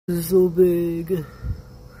So big.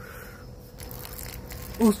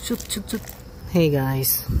 Oh shit. Hey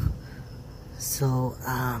guys. So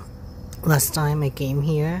last time I came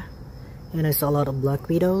here and I saw a lot of black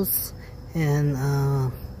widows, and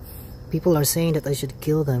people are saying that I should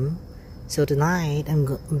kill them. So tonight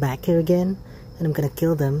I'm back here again and I'm gonna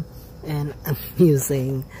kill them, and I'm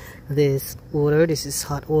using this water. This is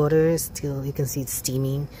hot water. Still you can see it's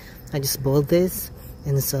steaming. I just boiled this,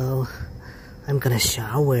 and so I'm gonna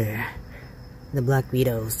shower the black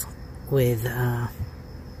widows with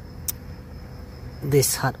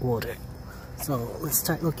this hot water. So let's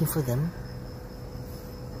start looking for them.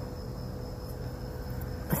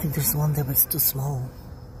 I think there's one there, but it's too small.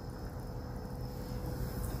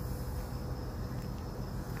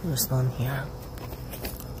 There's none here.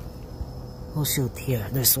 Oh shoot, here,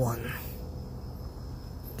 there's one.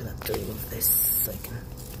 I'm gonna remove this so I can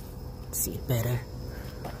see it better.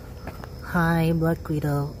 Hi, black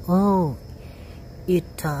widow. Oh,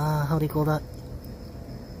 it, how do you call that?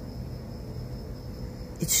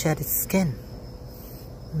 It shed its skin.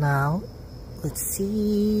 Now, let's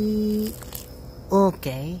see.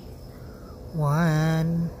 Okay.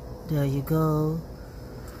 One. There you go.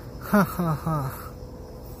 Ha ha ha.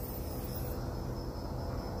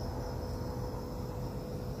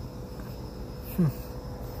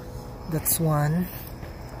 That's one.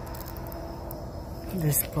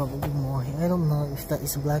 There's probably more here. I don't know if that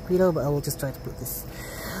is a black widow, but I will just try to put this.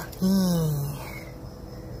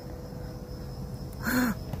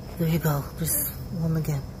 There you go. There's one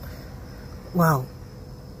again. Wow.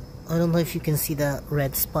 I don't know if you can see the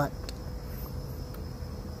red spot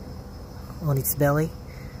on its belly.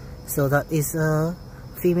 So that is a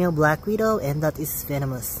female black widow, and that is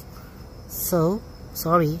venomous. So,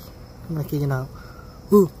 sorry. I'm gonna kill you now.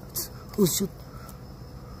 Oh shoot.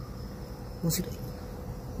 Was it?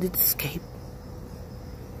 Did it escape?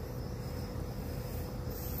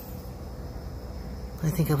 I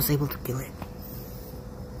think I was able to kill it.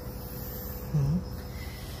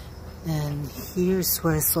 And here's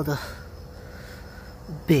where I saw the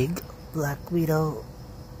big black widow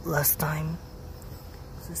last time.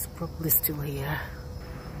 This is probably still here.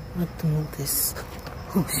 I have to move this.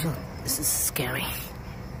 Oh shoot, this is scary.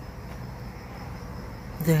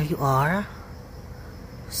 There you are.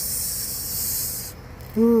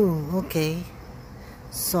 Ooh, okay.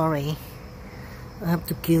 Sorry. I have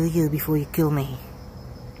to kill you before you kill me.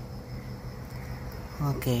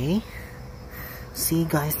 Okay. See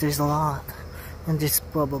guys, there's a lot. And there's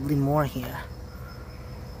probably more here.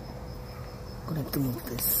 I'm gonna have to move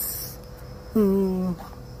this.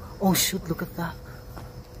 Oh shoot, look at that.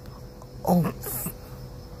 Oh.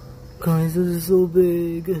 Guys, this is so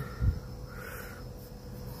big.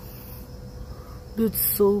 It's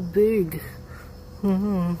so big.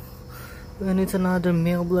 And it's another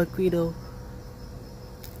male black widow.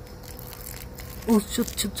 Oh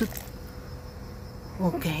shoot.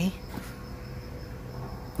 Okay.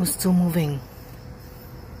 It's still moving.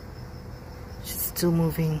 She's still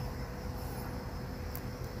moving.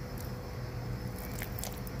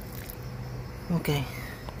 Okay.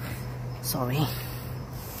 Sorry.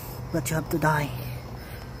 But you have to die.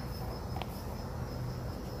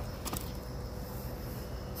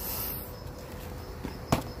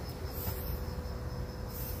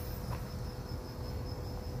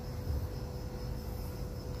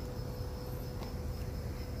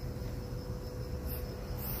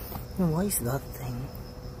 Why is that thing?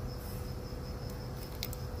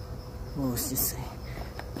 What was this say?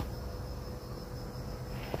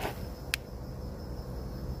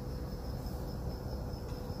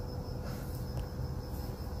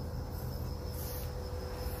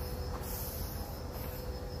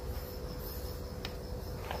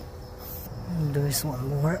 There's one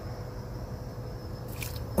more.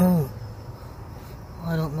 Oh,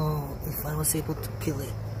 I don't know if I was able to kill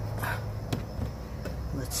it.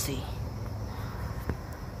 Let's see.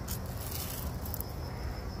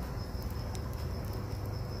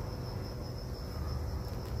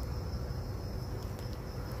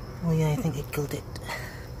 Oh yeah, I think I killed it.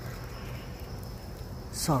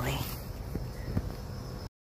 Sorry.